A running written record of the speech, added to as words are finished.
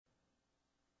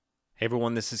Hey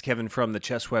everyone, this is Kevin from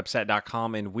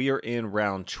thechesswebsite.com, and we are in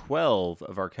round 12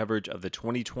 of our coverage of the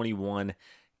 2021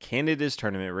 Canada's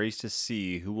Tournament, race to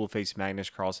see who will face Magnus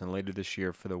Carlsen later this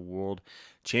year for the World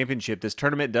Championship. This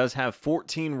tournament does have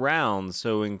 14 rounds,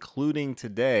 so including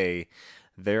today,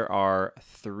 there are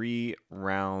 3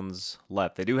 rounds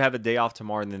left. They do have a day off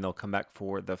tomorrow, and then they'll come back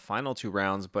for the final 2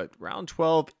 rounds, but round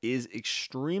 12 is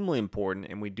extremely important,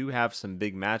 and we do have some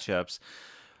big matchups.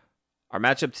 Our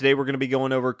matchup today we're going to be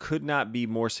going over could not be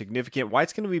more significant.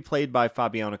 White's going to be played by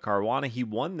Fabiano Caruana. He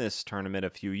won this tournament a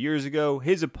few years ago.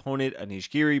 His opponent,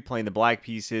 Nxd4 Nf6, playing the black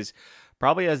pieces,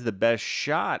 probably has the best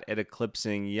shot at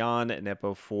eclipsing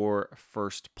Nd5 for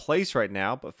first place right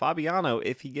now. But Fabiano,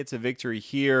 if he gets a victory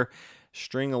here,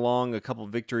 string along a couple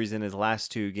victories in his last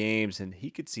 2 games, and he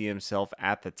could see himself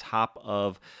at the top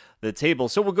of the table.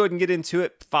 So we'll go ahead and get into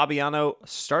it. Fabiano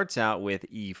starts out with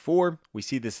e4. We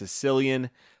see the Sicilian,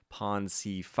 pawn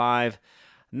c5,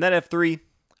 knight f3,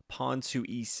 pawn to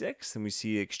e6, and we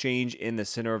see exchange in the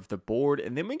center of the board,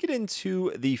 and then we get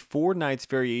into the 4 knights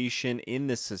variation in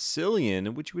the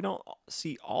Sicilian, which we don't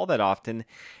see all that often,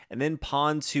 and then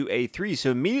pawn to a3.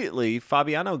 So immediately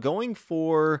Fabiano going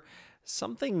for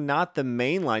something not the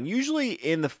main line. Usually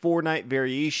in the 4 knight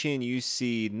variation, you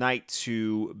see knight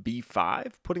to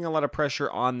b5, putting a lot of pressure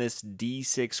on this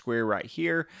d6 square right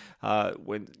here.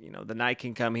 When the knight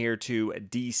can come here to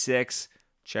d6,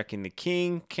 checking the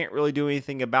king. Can't really do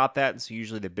anything about that, so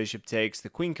usually the bishop takes. The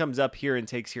queen comes up here and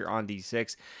takes here on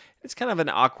d6. It's kind of an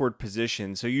awkward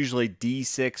position, so usually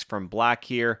d6 from black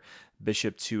here,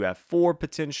 bishop to f4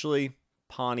 potentially,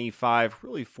 pawn e5,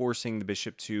 really forcing the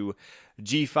bishop to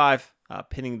g5,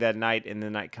 pinning that knight, and the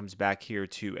knight comes back here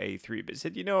to a3. But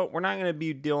said, you know what, we're not going to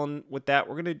be dealing with that.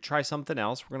 We're going to try something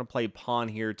else. We're going to play pawn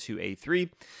here to a3,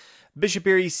 bishop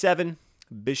here e7,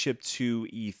 bishop to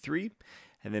e3,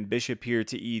 and then bishop here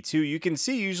to e2. You can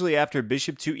see usually after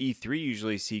bishop to e3, you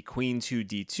usually see queen to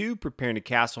d2, preparing to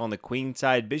castle on the queen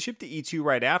side. Bishop to e2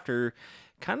 right after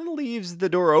kind of leaves the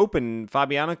door open.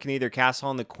 Fabiano can either castle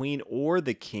on the queen or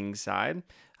the king side.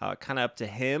 Kind of up to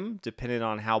him, depending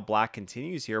on how black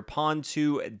continues here. Pawn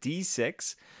to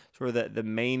d6, sort of the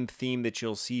main theme that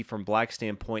you'll see from black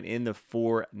standpoint in the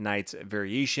 4 knights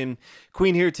variation.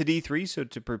 Queen here to d3, so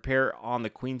to prepare on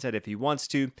the queen side if he wants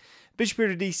to. Bishop here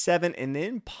to d7, and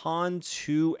then pawn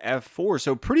to f4.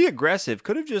 So pretty aggressive.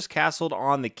 Could have just castled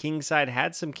on the king side,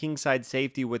 had some king side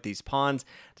safety with these pawns.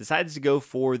 Decides to go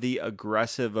for the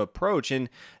aggressive approach. And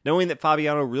knowing that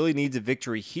Fabiano really needs a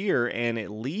victory here and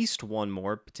at least 1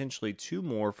 more, potentially 2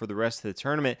 more for the rest of the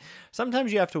tournament,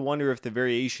 sometimes you have to wonder if the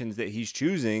variations that he's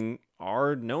choosing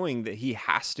are knowing that he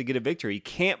has to get a victory. He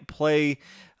can't play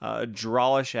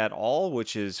drawish at all,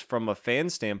 which is, from a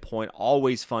fan standpoint,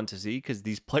 always fun to see because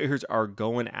these players are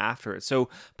going after it. So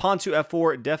pawn to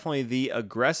f4, definitely the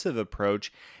aggressive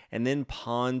approach, and then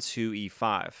pawn to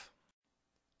e5.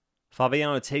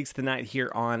 Fabiano takes the knight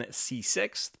here on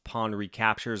c6. The pawn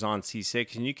recaptures on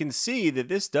c6, and you can see that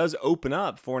this does open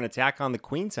up for an attack on the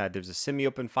queen side. There's a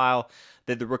semi-open file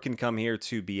that the rook can come here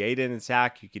to b8 and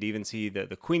attack. You could even see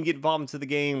the queen get involved into the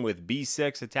game with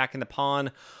b6 attacking the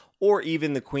pawn, or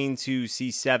even the queen to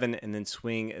c7 and then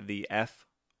swing the f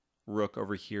rook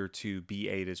over here to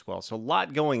b8 as well. So a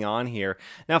lot going on here.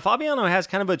 Now Fabiano has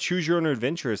kind of a choose your own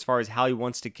adventure as far as how he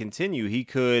wants to continue. He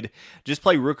could just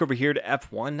play rook over here to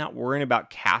f1, not worrying about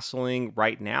castling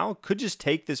right now. Could just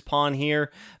take this pawn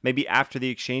here. Maybe after the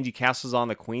exchange he castles on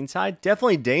the queen side.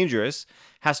 Definitely dangerous.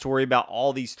 Has to worry about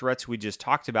all these threats we just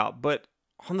talked about. But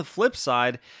on the flip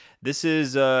side, this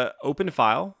is an open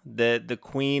file that the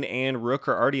queen and rook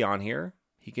are already on here.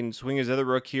 He can swing his other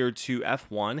rook here to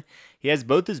f1. He has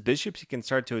both his bishops. He can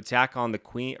start to attack on the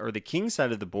queen or the king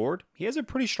side of the board. He has a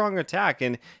pretty strong attack,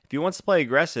 and if he wants to play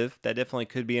aggressive, that definitely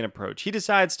could be an approach. He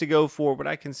decides to go for what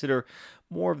I consider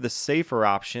more of the safer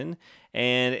option,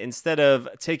 and instead of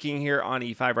taking here on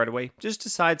e5 right away, just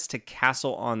decides to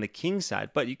castle on the king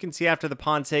side. But you can see after the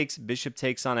pawn takes, bishop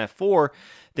takes on f4,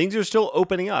 things are still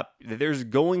opening up. There's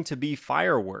going to be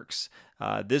fireworks.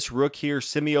 This rook here,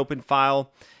 semi-open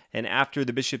file, and after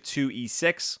the bishop to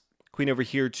e6, queen over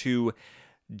here to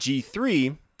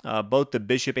g3, both the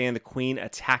bishop and the queen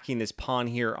attacking this pawn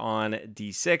here on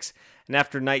d6. And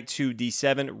after knight to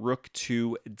d7, rook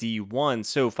to d1.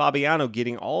 So Fabiano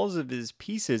getting all of his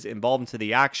pieces involved into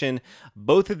the action.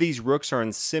 Both of these rooks are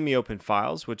in semi-open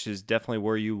files, which is definitely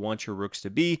where you want your rooks to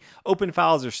be. Open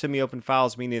files or semi-open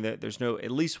files, meaning that there's no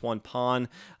at least 1 pawn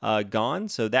gone.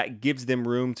 So that gives them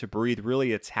room to breathe,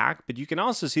 really attack. But you can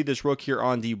also see this rook here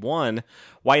on d1.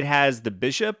 White has the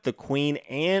bishop, the queen,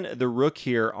 and the rook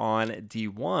here on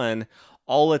d1,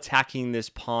 all attacking this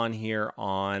pawn here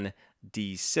on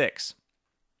d6.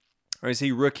 I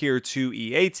see rook here to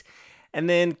e8, and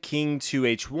then king to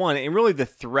h1. And really the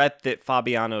threat that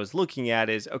Fabiano is looking at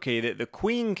is, okay, the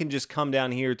queen can just come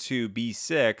down here to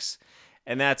b6,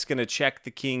 and that's going to check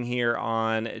the king here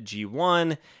on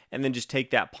g1, and then just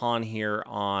take that pawn here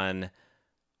on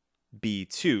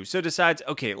b2. So decides,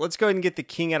 okay, let's go ahead and get the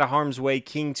king out of harm's way,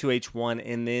 king to h1,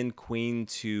 and then queen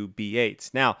to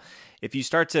b8. Now, if you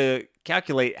start to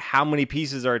calculate how many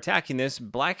pieces are attacking this,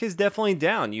 black is definitely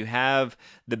down. You have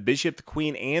the bishop, the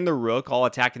queen, and the rook all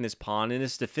attacking this pawn, and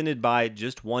it's defended by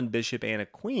just one bishop and a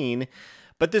queen.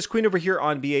 But this queen over here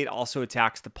on b8 also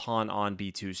attacks the pawn on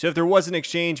b2. So if there was an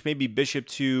exchange, maybe bishop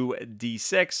to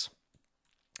d6,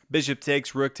 bishop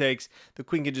takes, rook takes, the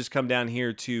queen can just come down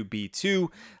here to b2,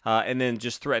 and then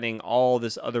just threatening all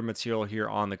this other material here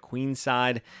on the queen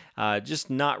side.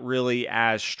 Just not really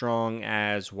as strong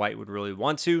as white would really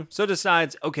want to. So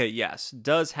decides, okay, yes,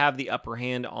 does have the upper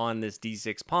hand on this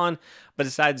d6 pawn, but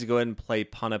decides to go ahead and play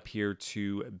pawn up here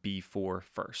to b4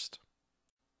 first.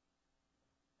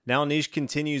 Now Nxg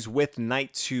continues with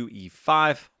knight to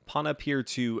e5, pawn up here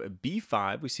to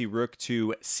b5. We see rook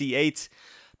to c8,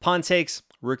 pawn takes,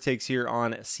 rook takes here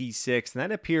on c6, and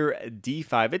then up here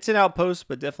d5. It's an outpost,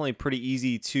 but definitely pretty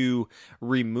easy to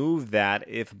remove that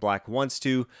if black wants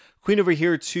to. Queen over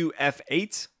here to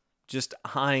f8, just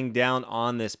eyeing down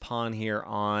on this pawn here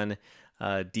on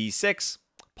d6.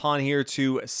 Pawn here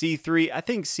to c3. I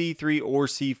think c3 or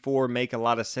c4 make a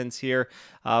lot of sense here.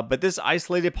 But this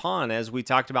isolated pawn, as we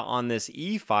talked about on this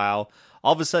e file,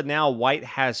 all of a sudden now white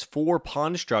has 4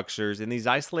 pawn structures, and these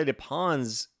isolated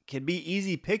pawns can be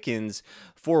easy pickings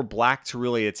for black to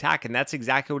really attack, and that's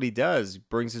exactly what he does.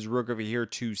 Brings his rook over here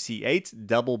to c8,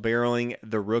 double barreling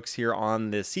the rooks here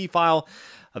on the c file,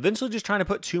 eventually just trying to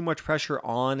put too much pressure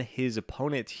on his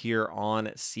opponent here on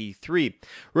c3.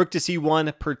 Rook to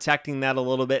c1, protecting that a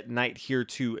little bit. Knight here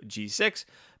to g6.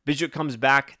 Bishop comes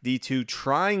back, d2,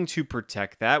 trying to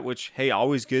protect that, which, hey,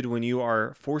 always good when you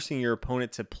are forcing your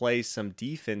opponent to play some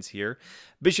defense here.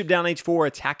 Bishop down h4,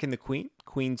 attacking the queen.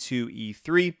 Queen to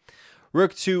e3.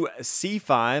 Rook to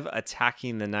c5,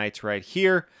 attacking the knight right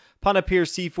here. Pawn up here,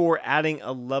 c4, adding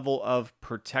a level of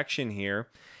protection here.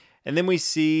 And then we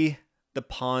see the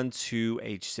pawn to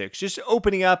h6, just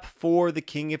opening up for the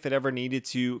king if it ever needed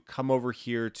to come over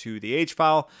here to the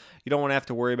h-file. You don't want to have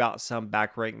to worry about some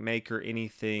back rank make or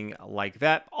anything like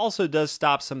that. Also does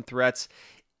stop some threats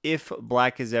if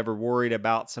black is ever worried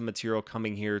about some material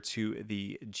coming here to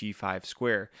the g5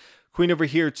 square. Queen over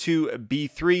here to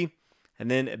b3, and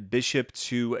then bishop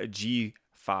to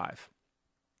g5.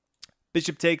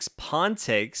 Bishop takes, pawn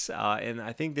takes, and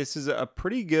I think this is a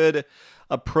pretty good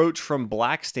approach from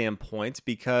black standpoint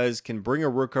because can bring a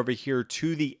rook over here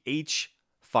to the h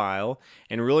file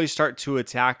and really start to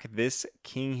attack this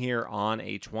king here on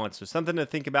h1. So something to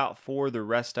think about for the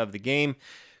rest of the game.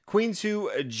 Queen to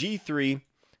g3,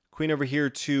 queen over here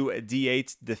to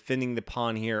d8, defending the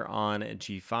pawn here on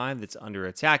g5 that's under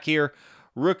attack here.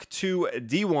 Rook to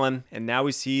d1, and now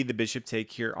we see the bishop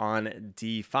take here on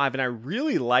d5. And I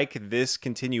really like this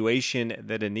continuation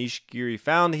that Nxd4 Giri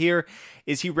found here,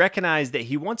 is he recognized that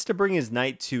he wants to bring his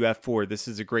knight to f4. This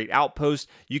is a great outpost.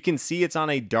 You can see it's on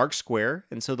a dark square,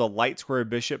 and so the light square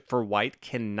bishop for white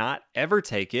cannot ever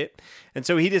take it. And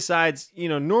so he decides, you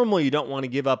know, normally you don't want to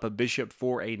give up a bishop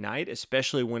for a knight,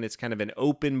 especially when it's kind of an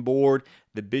open board.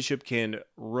 The bishop can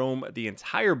roam the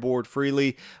entire board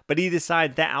freely, but he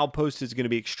decides that outpost is going to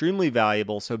be extremely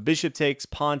valuable. So bishop takes,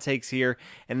 pawn takes here,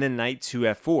 and then knight to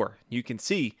f4. You can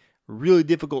see really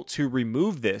difficult to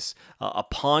remove this. A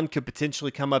pawn could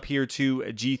potentially come up here to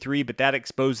g3, but that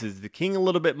exposes the king a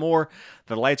little bit more.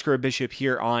 The light square bishop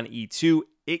here on e2,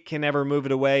 it can never move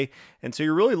it away. And so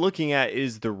you're really looking at,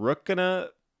 is the rook gonna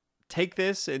take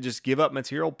this and just give up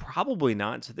material? Probably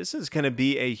not. So this is going to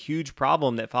be a huge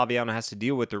problem that Fabiano has to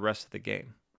deal with the rest of the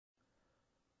game.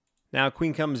 Now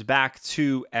queen comes back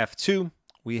to f2.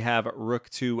 We have rook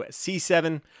to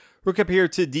c7, rook up here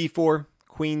to d4,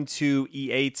 queen to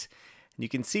e8. And you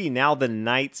can see now the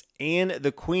knight and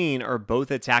the queen are both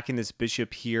attacking this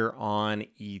bishop here on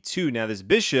e2. Now this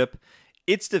bishop,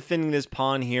 it's defending this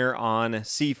pawn here on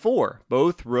c4.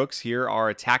 Both rooks here are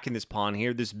attacking this pawn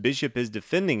here. This bishop is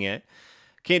defending it.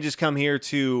 Can't just come here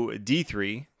to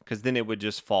d3 because then it would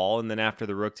just fall. And then after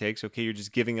the rook takes, okay, you're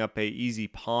just giving up a easy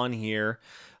pawn here.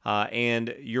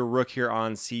 And your rook here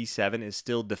on c7 is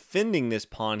still defending this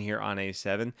pawn here on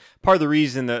a7. Part of the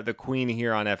reason that the queen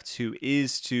here on f2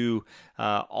 is to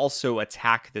also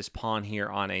attack this pawn here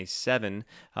on a7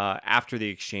 after the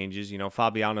exchanges. You know,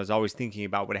 Fabiano is always thinking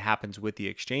about what happens with the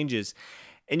exchanges.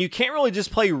 And you can't really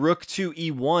just play rook to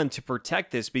e1 to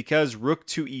protect this, because rook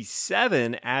to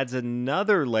e7 adds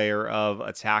another layer of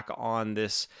attack on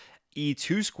this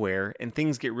e2 square, and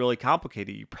things get really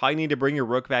complicated. You probably need to bring your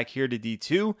rook back here to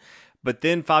d2, but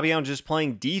then Fabiano's just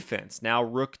playing defense. Now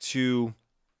rook to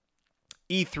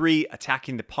e3,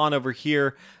 attacking the pawn over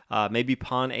here. Maybe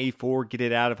pawn a4, get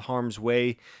it out of harm's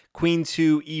way. Queen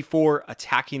to e4,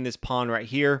 attacking this pawn right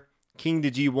here. King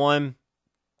to g1.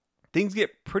 Things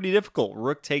get pretty difficult.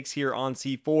 Rook takes here on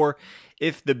c4.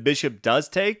 If the bishop does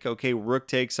take, okay, rook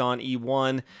takes on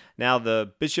e1. Now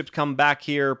the bishops come back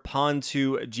here, pawn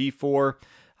to g4.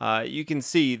 You can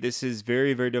see this is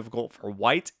very, very difficult for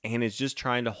white, and is just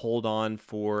trying to hold on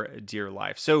for dear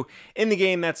life. So in the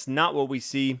game, that's not what we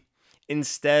see.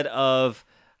 Instead of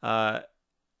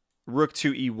rook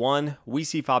to e1, we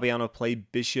see Fabiano play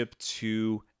bishop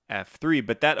to f3.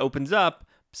 But that opens up,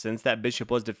 since that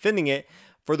bishop was defending it,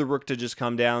 for the rook to just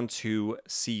come down to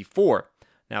c4.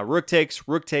 Now rook takes,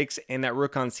 and that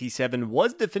rook on c7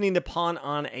 was defending the pawn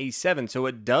on a7. So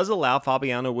it does allow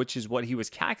Fabiano, which is what he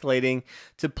was calculating,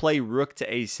 to play rook to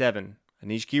a7.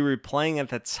 Nxd4 playing at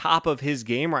the top of his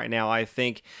game right now, I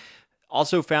think.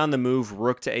 Also found the move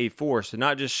rook to a4, so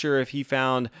not just sure if he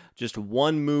found just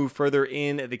one move further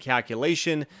in the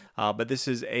calculation, but this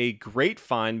is a great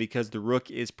find because the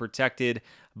rook is protected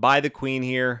by the queen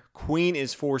here. Queen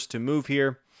is forced to move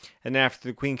here, and after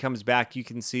the queen comes back, you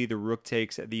can see the rook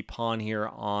takes the pawn here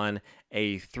on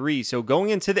a3. So going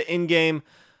into the endgame,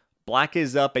 black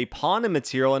is up a pawn in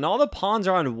material, and all the pawns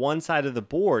are on one side of the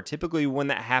board. Typically, when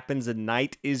that happens, a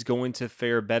knight is going to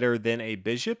fare better than a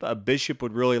bishop. A bishop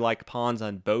would really like pawns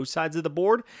on both sides of the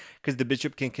board because the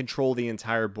bishop can control the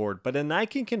entire board. But a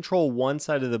knight can control one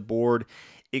side of the board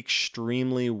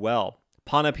extremely well.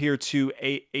 Pawn up here to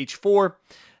h4,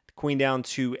 queen down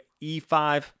to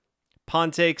e5.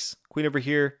 Pawn takes, queen over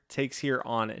here takes here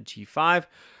on g5.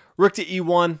 Rook to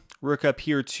e1, rook up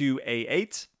here to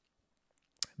a8.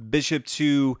 Bishop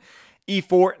to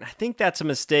e4, and I think that's a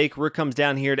mistake. Rook comes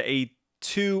down here to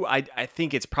a2. I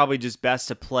think it's probably just best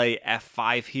to play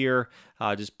f5 here.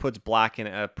 Just puts black in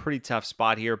a pretty tough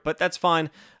spot here, but that's fine.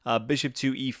 Bishop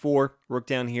to e4, rook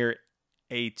down here,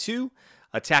 a2,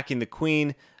 attacking the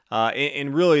queen.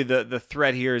 And really the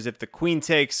threat here is if the queen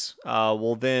takes,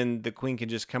 well, then the queen can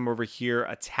just come over here,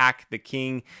 attack the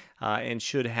king, and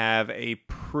should have a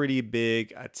pretty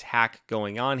big attack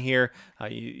going on here.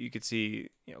 You could see,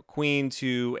 queen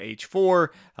to h4,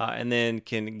 and then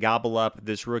can gobble up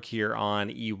this rook here on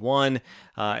e1,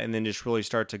 and then just really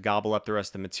start to gobble up the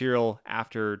rest of the material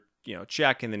after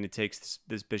check, and then it takes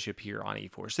this bishop here on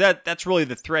e4. So that's really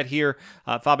the threat here.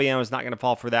 Fabiano is not going to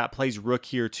fall for that. Plays rook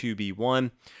here to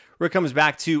b1. Rook comes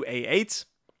back to a8.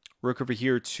 Rook over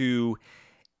here to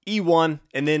e1,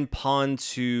 and then pawn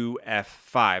to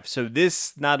f5. So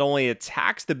this not only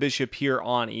attacks the bishop here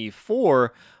on e4,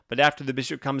 but after the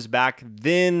bishop comes back,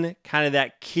 then kind of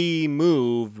that key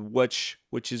move, which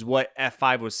is what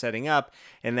f5 was setting up,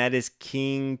 and that is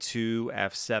king to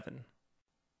f7.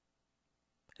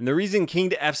 And the reason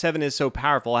king to f7 is so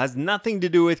powerful has nothing to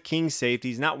do with king safety.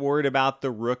 He's not worried about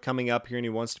the rook coming up here and he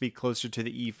wants to be closer to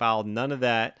the e-file. None of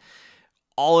that.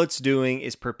 All it's doing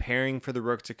is preparing for the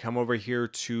rook to come over here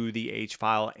to the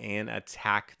h-file and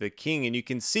attack the king. And you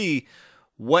can see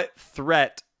what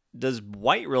threat does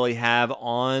white really have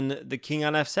on the king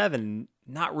on f7.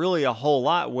 Not really a whole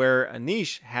lot, where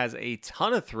Anish has a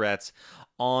ton of threats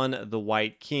on the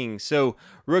white king. So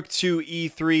rook to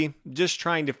e3, just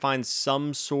trying to find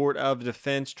some sort of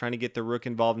defense, trying to get the rook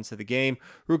involved into the game.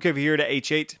 Rook over here to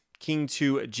h8, king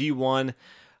to g1,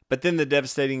 but then the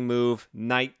devastating move,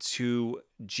 knight to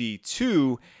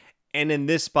g2. And in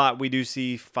this spot, we do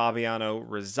see Fabiano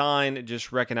resign,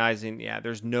 just recognizing, yeah,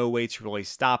 there's no way to really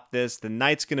stop this. The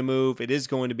knight's going to move. It is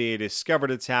going to be a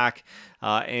discovered attack,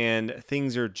 and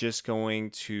things are just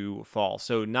going to fall.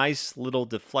 So nice little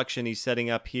deflection he's setting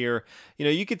up here.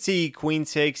 You could see queen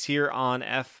takes here on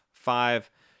f5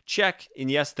 check, and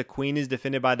yes, the queen is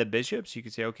defended by the bishop. So you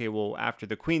could say, okay, well, after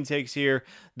the queen takes here,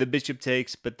 the bishop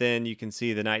takes, but then you can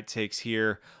see the knight takes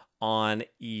here on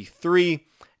e3.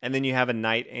 And then you have a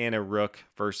knight and a rook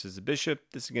versus a bishop.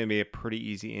 This is going to be a pretty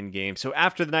easy end game. So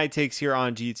after the knight takes here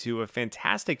on g2, a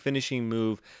fantastic finishing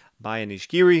move by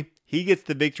Nxd4. He gets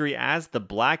the victory as the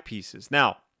black pieces.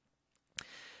 Now,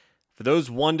 for those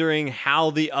wondering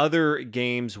how the other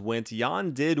games went,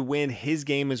 Jan did win his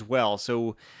game as well.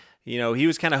 So, he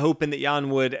was kind of hoping that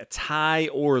Jan would tie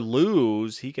or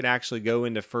lose. He could actually go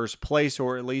into first place,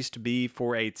 or at least be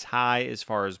for a tie as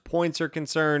far as points are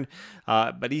concerned.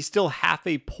 But he's still half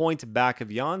a point back of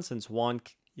Jan, since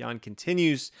Jan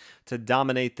continues to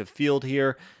dominate the field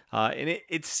here. And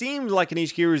it seems like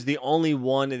Nxg2 is the only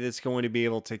one that's going to be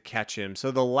able to catch him.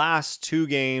 So the last 2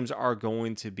 games are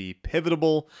going to be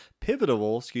pivotal,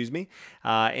 excuse me.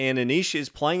 And Anish is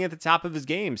playing at the top of his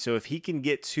game. So if he can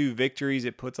get 2 victories,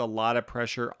 it puts a lot of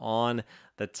pressure on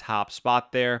the top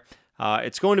spot there.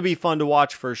 It's going to be fun to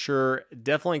watch for sure.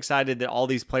 Definitely excited that all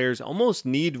these players almost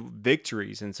need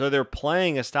victories. And so they're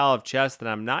playing a style of chess that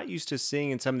I'm not used to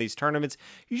seeing in some of these tournaments.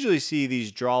 Usually see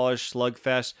these drawish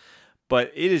slugfests,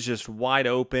 but it is just wide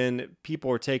open.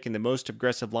 People are taking the most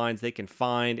aggressive lines they can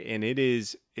find, and it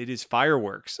is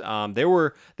fireworks. There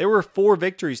were 4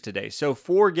 victories today. So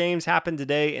 4 games happened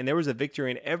today, and there was a victory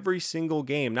in every single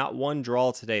game, not one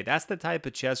draw today. That's the type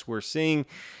of chess we're seeing.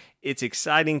 It's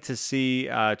exciting to see.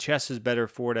 Chess is better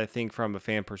for it, I think, from a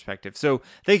fan perspective. So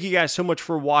thank you guys so much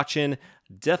for watching.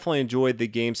 Definitely enjoyed the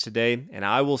games today, and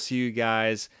I will see you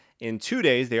guys in 2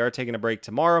 days. They are taking a break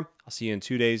tomorrow. I'll see you in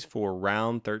 2 days for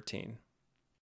round 13.